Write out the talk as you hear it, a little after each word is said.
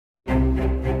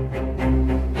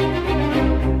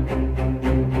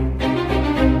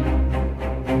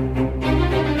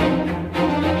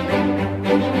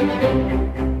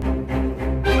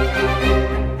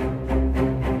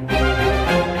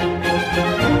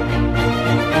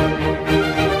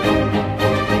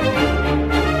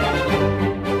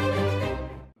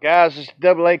guys, it's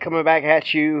Double A coming back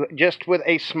at you just with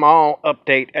a small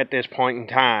update at this point in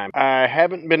time. I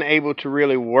haven't been able to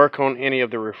really work on any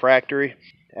of the refractory,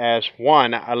 as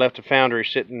one, I left the foundry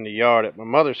sitting in the yard at my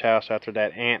mother's house after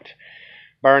that ant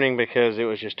burning because it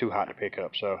was just too hot to pick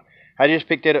up. So I just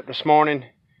picked it up this morning,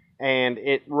 and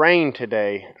it rained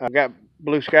today. I've got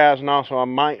blue skies and all, so I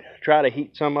might try to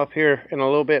heat some up here in a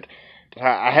little bit.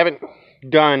 I haven't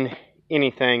done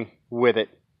anything with it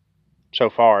so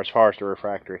far as the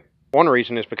refractory. One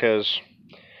reason is because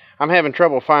I'm having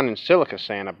trouble finding silica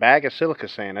sand, a bag of silica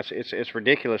sand. It's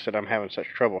ridiculous that I'm having such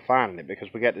trouble finding it, because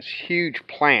we got this huge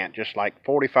plant just like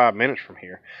 45 minutes from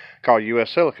here called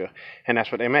US Silica, and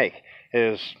that's what they make,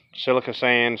 is silica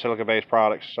sand, silica-based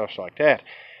products, stuff like that.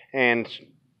 And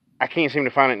I can't seem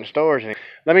to find it in the stores.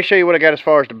 Let me show you what I got as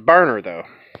far as the burner though.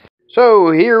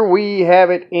 So here we have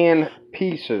it in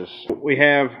pieces. We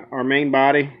have our main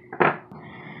body.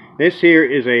 This here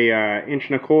is a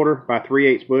 1.25" by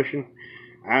 3/8 bushing.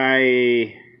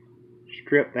 I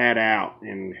stripped that out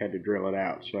and had to drill it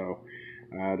out, so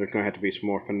there's going to have to be some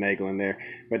more finagling there.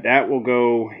 But that will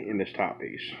go in this top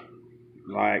piece,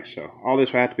 like so. All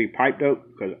this will have to be pipe dope,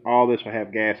 because all this will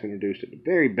have gas introduced at the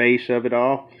very base of it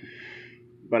all.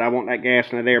 But I want that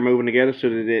gas and that air moving together so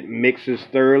that it mixes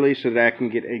thoroughly, so that I can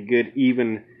get a good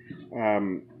even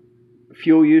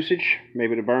fuel usage,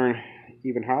 maybe to burn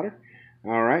even hotter.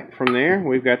 Alright, from there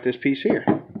we've got this piece here.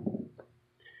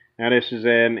 Now this is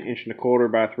an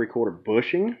 1.25" by 3/4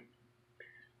 bushing,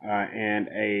 and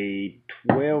a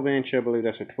 12-inch, I believe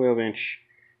that's a 12-inch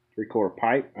 3/4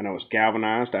 pipe. I know it's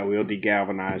galvanized. I will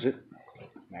degalvanize it,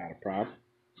 not a problem.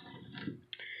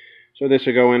 So this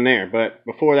will go in there, but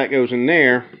before that goes in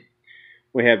there,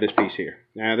 we have this piece here.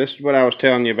 Now this is what I was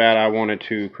telling you about. I wanted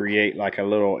to create like a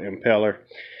little impeller,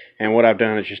 and what I've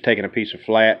done is just taken a piece of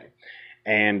flat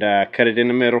and cut it in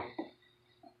the middle.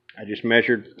 I just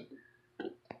measured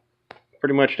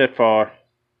pretty much that far,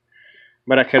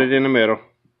 but I cut it in the middle,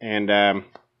 and I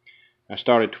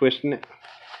started twisting it,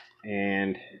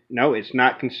 and no, it's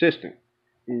not consistent.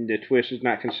 The twist is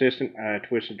not consistent. I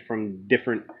twisted from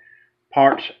different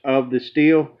parts of the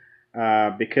steel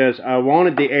because I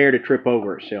wanted the air to trip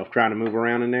over itself trying to move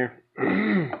around in there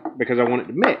because I want it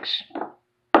to mix.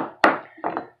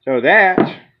 So that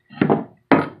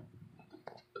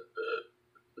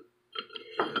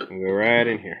will go right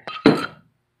in here.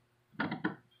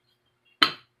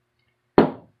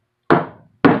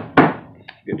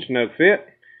 Good snug fit.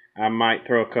 I might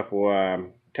throw a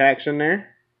couple tacks in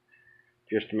there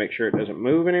just to make sure it doesn't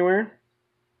move anywhere.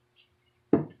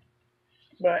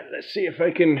 But let's see if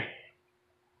I can,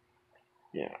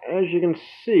 yeah, as you can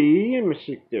see, let me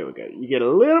see, there we go. You get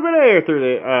a little bit of air through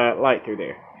the light through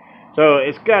there. So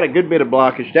it's got a good bit of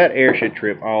blockage. That air should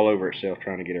trip all over itself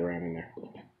trying to get around in there.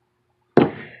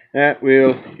 That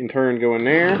will in turn go in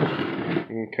there.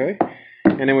 Okay.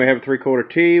 And then we have a 3/4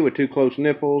 T with 2 closed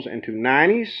nipples and 2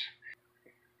 90s.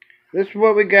 This is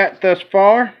what we got thus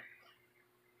far.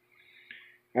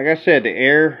 Like I said,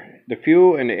 the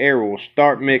fuel and the air will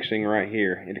start mixing right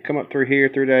here. It'll come up through here,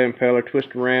 through that impeller,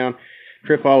 twist around,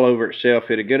 trip all over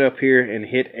itself. It'll get up here and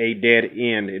hit a dead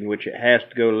end in which it has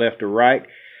to go left or right,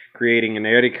 creating an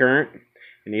eddy current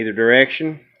in either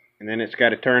direction. And then it's got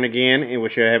to turn again, in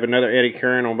which I have another eddy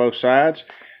current on both sides.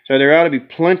 So there ought to be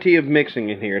plenty of mixing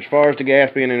in here. As far as the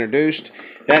gas being introduced,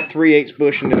 that 3/8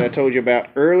 bushing that I told you about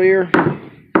earlier,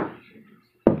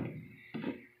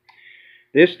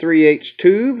 this 3/8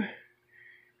 tube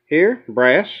here,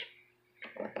 brass,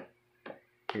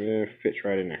 fits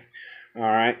right in there.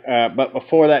 Alright, but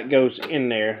before that goes in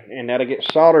there, and that'll get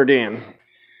soldered in,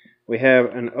 we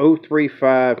have an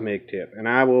 035 MIG tip, and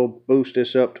I will boost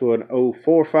this up to an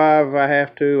 045 if I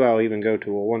have to. I'll even go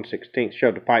to a 1/16,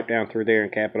 shove the pipe down through there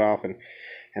and cap it off and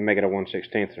make it a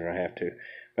 1/16 if I have to.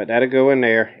 But that'll go in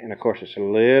there, and of course it's a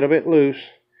little bit loose.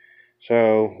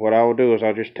 So what I will do is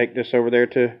I'll just take this over there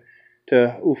to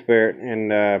Ulf Barrett and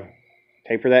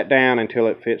taper that down until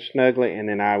it fits snugly, and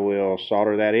then I will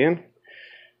solder that in,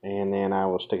 and then I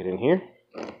will stick it in here,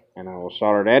 and I will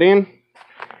solder that in.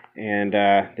 And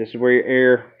this is where your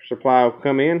air supply will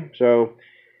come in. So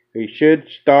we should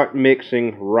start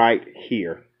mixing right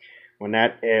here. When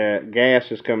that gas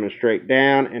is coming straight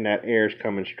down and that air is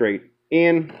coming straight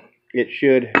in, it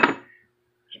should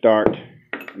start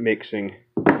mixing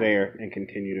there and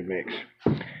continue to mix.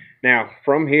 Now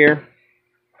from here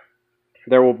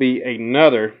there will be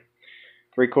another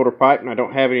 3/4 pipe, and I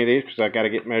don't have any of these because I got to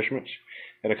get measurements.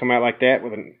 That'll come out like that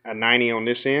with a 90 on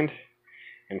this end.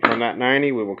 And from that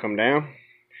 90, we will come down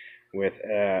with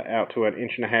out to an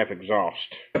 1.5"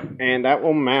 exhaust. And that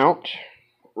will mount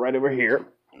right over here,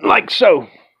 like so.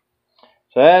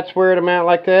 So that's where it'll mount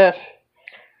like that.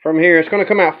 From here, it's going to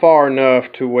come out far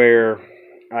enough to where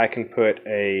I can put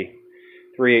a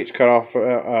 3/8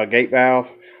 cutoff gate valve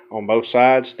on both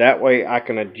sides. That way I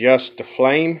can adjust the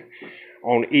flame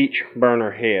on each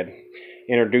burner head,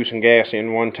 introducing gas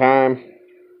in one time.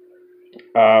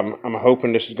 I'm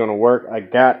hoping this is going to work. I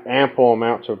got ample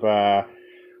amounts of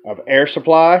air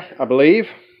supply, I believe.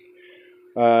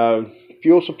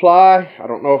 Fuel supply, I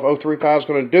don't know if 035 is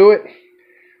going to do it.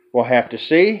 We'll have to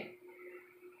see.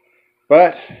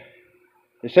 But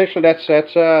essentially, that's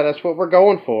what we're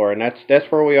going for, and that's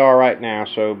where we are right now.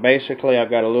 So basically, I've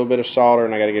got a little bit of solder,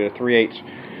 and I got to get a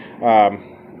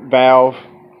 3/8 valve.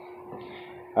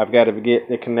 I've got to get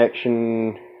the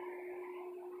connection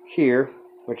here,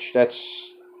 which that's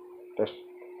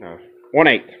no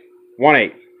 1/8,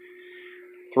 1/8,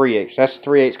 3/8. That's the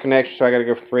 3/8 connection. So I got to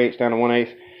go from 3/8 down to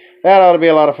 1/8. That ought to be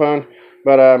a lot of fun.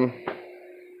 But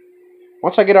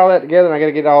once I get all that together, and I got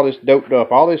to get all this doped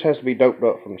up. All this has to be doped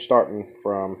up from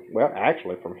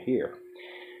actually from here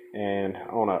and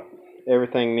on up.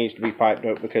 Everything needs to be piped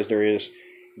up because there is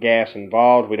gas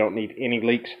involved. We don't need any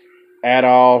leaks at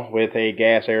all with a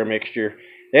gas-air mixture.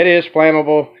 It is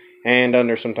flammable and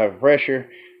under some type of pressure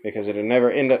because it'll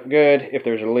never end up good if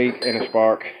there's a leak and a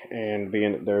spark. And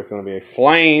being that there's going to be a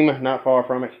flame not far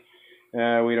from it,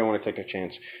 we don't want to take a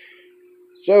chance.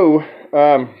 So,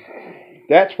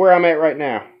 that's where I'm at right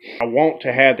now. I want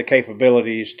to have the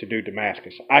capabilities to do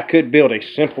Damascus. I could build a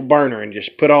simple burner and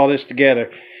just put all this together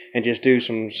and just do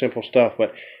some simple stuff.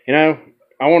 But, you know,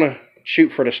 I want to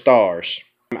shoot for the stars.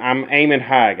 I'm aiming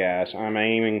high, guys. I'm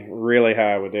aiming really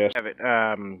high with this.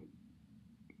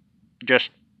 Just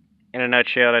in a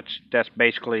nutshell, that's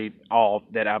basically all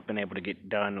that I've been able to get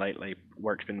done lately.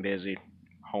 Work's been busy.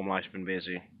 Home life's been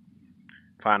busy.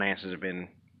 Finances have been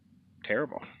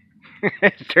terrible.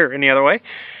 Is there any other way?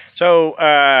 So,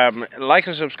 like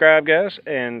and subscribe, guys,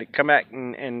 and come back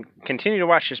and continue to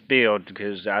watch this build,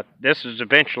 because this is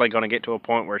eventually going to get to a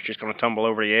point where it's just going to tumble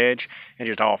over the edge and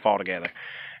just all fall together,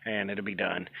 and it'll be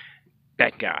done.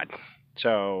 Thank God.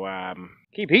 So,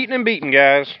 keep heating and beating,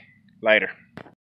 guys. Later.